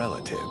earthbound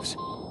relatives.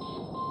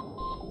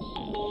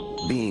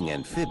 Being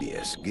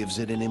amphibious gives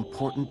it an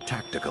important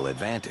tactical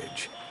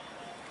advantage.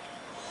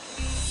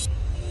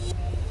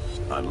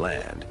 On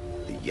land,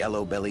 the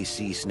yellow-belly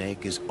sea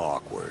snake is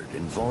awkward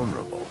and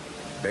vulnerable,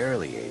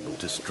 barely able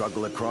to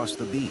struggle across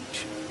the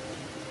beach.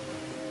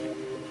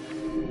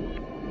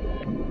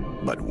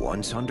 But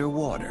once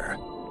underwater,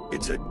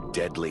 it's a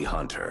deadly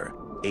hunter,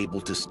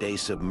 able to stay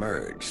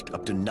submerged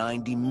up to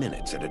 90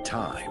 minutes at a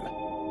time.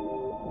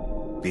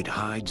 It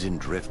hides in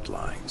drift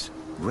lines,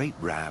 great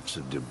rafts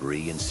of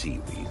debris and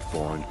seaweed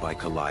formed by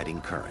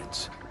colliding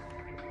currents.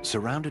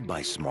 Surrounded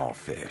by small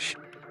fish,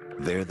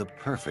 they're the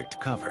perfect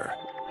cover,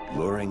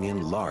 luring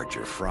in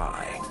larger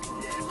fry.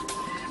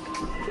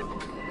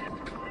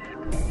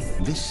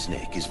 This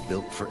snake is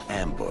built for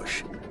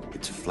ambush.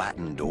 Its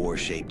flattened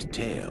oar-shaped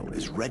tail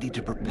is ready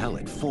to propel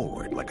it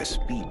forward like a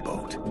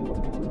speedboat.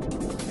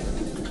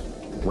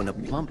 When a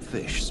plump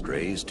fish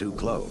strays too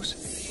close,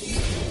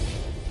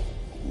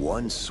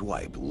 one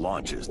swipe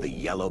launches the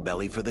yellow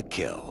belly for the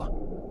kill.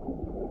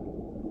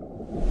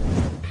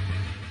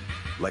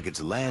 Like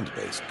its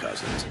land-based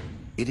cousins,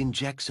 it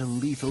injects a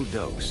lethal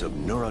dose of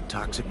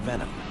neurotoxic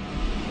venom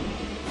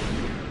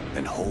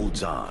and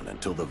holds on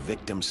until the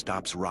victim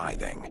stops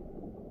writhing.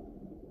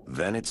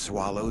 Then it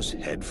swallows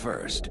head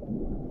first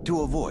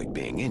to avoid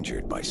being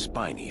injured by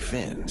spiny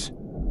fins.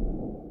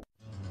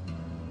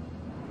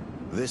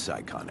 This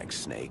iconic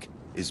snake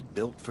is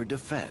built for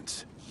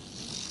defense.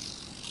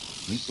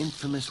 The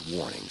infamous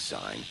warning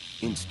sign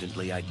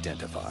instantly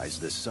identifies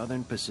the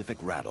southern Pacific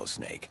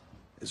rattlesnake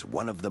as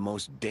one of the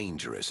most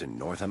dangerous in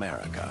North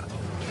America.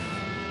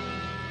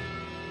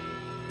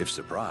 If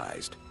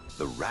surprised,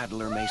 the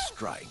rattler may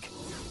strike,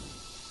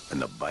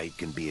 and the bite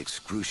can be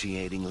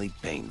excruciatingly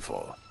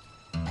painful.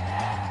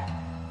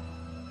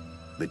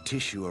 The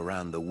tissue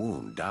around the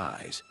wound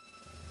dies,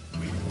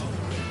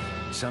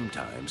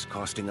 sometimes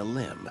costing a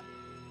limb,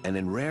 and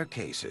in rare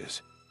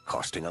cases,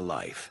 costing a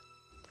life.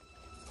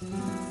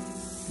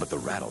 But the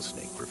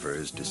rattlesnake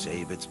prefers to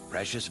save its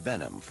precious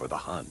venom for the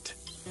hunt,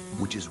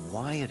 which is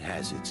why it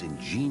has its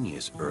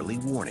ingenious early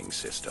warning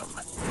system.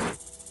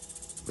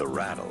 The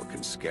rattle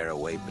can scare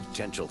away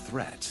potential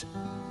threats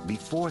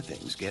before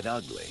things get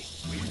ugly.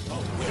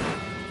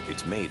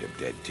 It's made of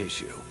dead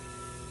tissue.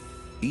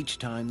 Each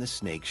time the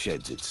snake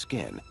sheds its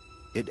skin,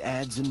 it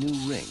adds a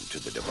new ring to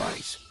the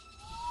device,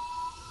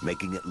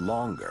 making it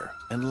longer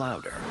and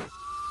louder.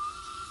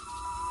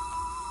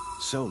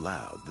 So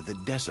loud that the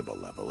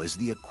decibel level is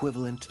the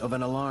equivalent of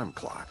an alarm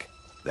clock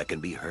that can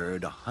be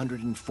heard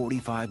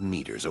 145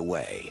 meters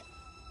away.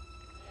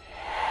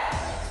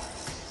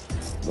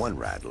 One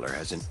rattler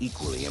has an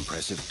equally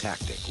impressive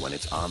tactic when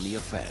it's on the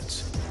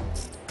offense.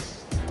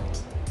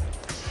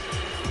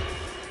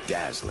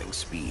 Dazzling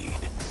speed.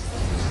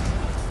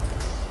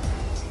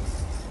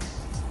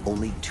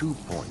 Only 2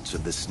 points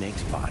of the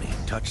snake's body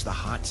touch the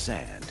hot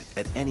sand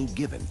at any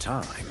given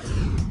time,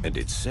 and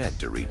it's said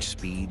to reach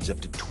speeds up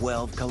to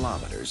 12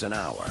 kilometers an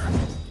hour.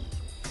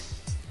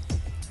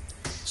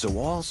 So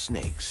all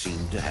snakes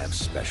seem to have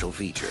special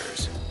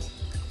features.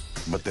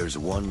 But there's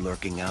one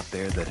lurking out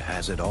there that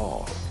has it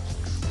all.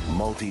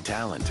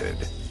 Multi-talented,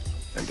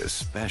 and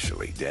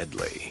especially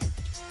deadly.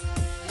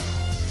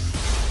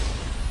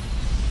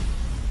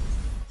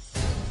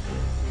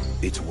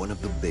 It's one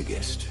of the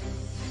biggest,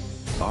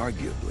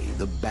 arguably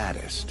the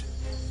baddest.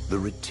 The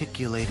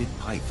reticulated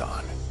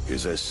python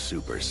is a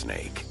super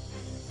snake.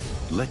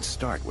 Let's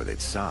start with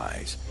its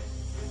size.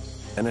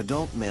 An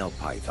adult male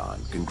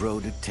python can grow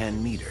to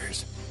 10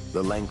 meters,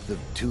 the length of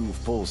 2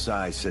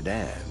 full-size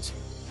sedans,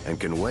 and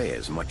can weigh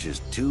as much as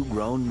 2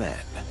 grown men.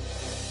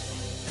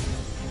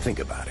 Think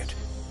about it.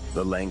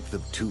 The length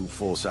of 2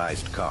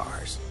 full-sized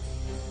cars,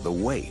 the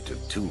weight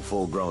of 2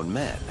 full-grown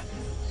men,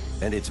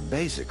 and it's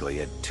basically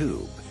a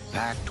tube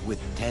packed with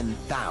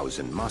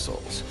 10,000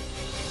 muscles.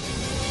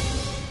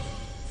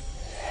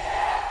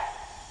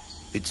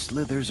 It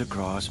slithers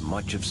across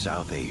much of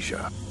South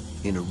Asia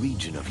in a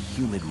region of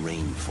humid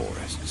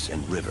rainforests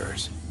and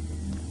rivers.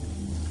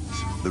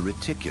 The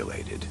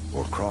reticulated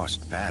or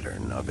crossed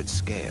pattern of its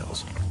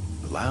scales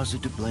allows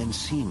it to blend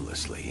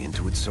seamlessly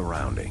into its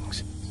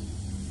surroundings.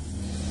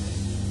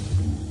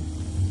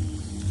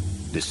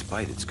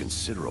 Despite its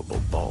considerable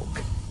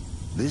bulk,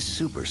 this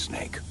super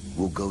snake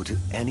will go to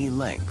any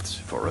lengths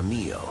for a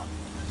meal,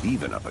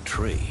 even up a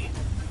tree.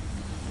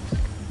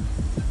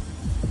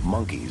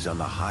 Monkeys on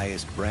the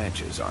highest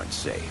branches aren't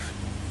safe.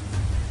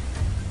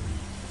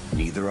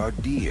 Neither are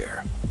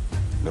deer,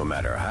 no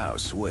matter how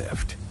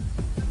swift.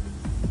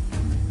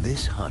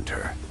 This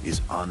hunter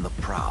is on the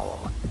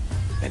prowl,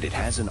 and it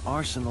has an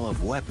arsenal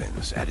of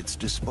weapons at its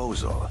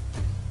disposal.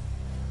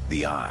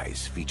 The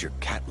eyes feature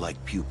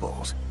cat-like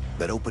pupils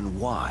that open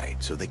wide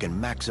so they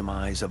can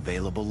maximize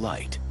available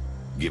light,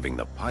 giving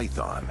the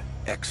python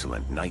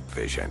excellent night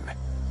vision.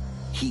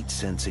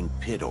 Heat-sensing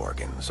pit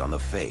organs on the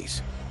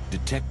face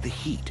detect the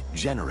heat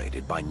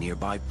generated by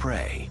nearby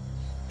prey,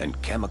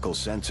 and chemical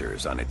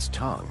sensors on its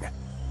tongue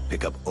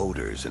pick up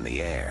odors in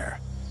the air.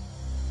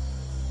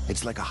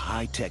 It's like a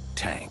high-tech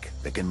tank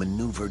that can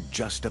maneuver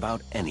just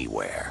about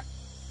anywhere.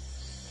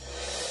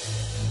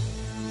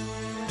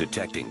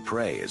 Detecting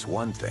prey is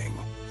one thing,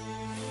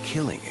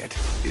 killing it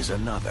is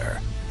another,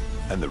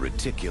 and the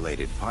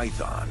reticulated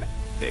python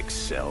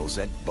excels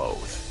at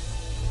both.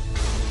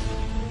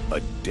 A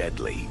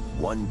deadly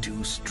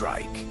 1-2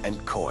 strike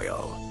and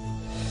coil.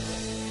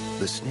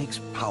 The snake's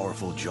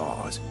powerful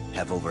jaws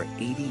have over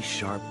 80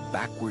 sharp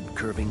backward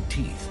curving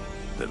teeth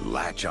that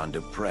latch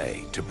onto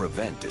prey to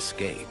prevent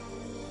escape.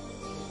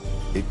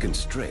 It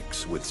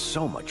constricts with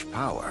so much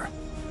power,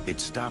 it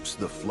stops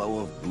the flow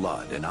of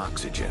blood and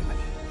oxygen.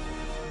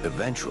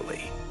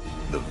 Eventually,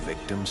 the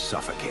victim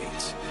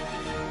suffocates.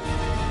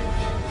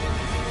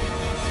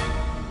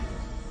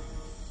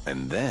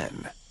 And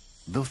then,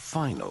 the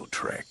final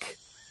trick.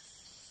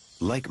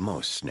 Like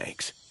most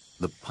snakes,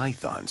 the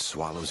python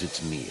swallows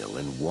its meal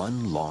in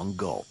one long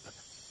gulp.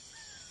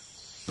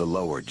 The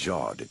lower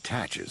jaw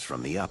detaches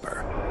from the upper,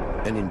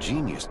 an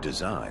ingenious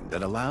design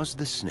that allows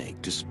the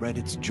snake to spread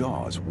its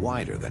jaws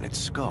wider than its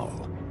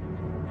skull.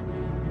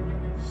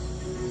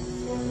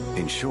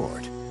 In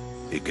short,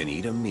 it can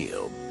eat a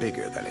meal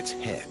bigger than its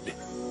head.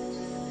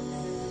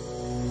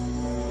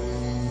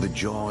 The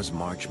jaws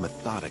march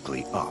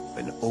methodically up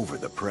and over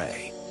the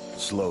prey,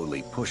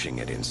 slowly pushing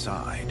it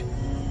inside.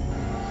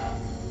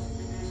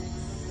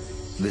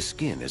 The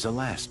skin is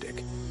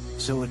elastic,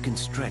 so it can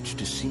stretch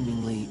to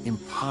seemingly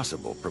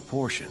impossible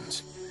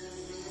proportions.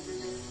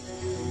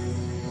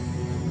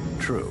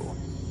 True,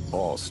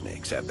 all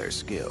snakes have their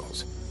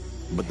skills,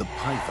 but the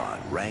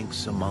python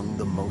ranks among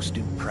the most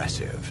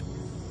impressive,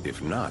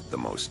 if not the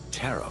most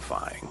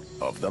terrifying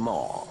of them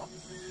all.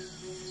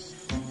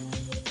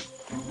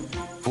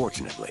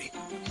 Fortunately,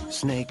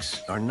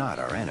 snakes are not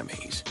our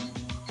enemies.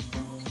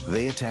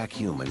 They attack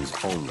humans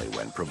only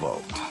when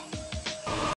provoked.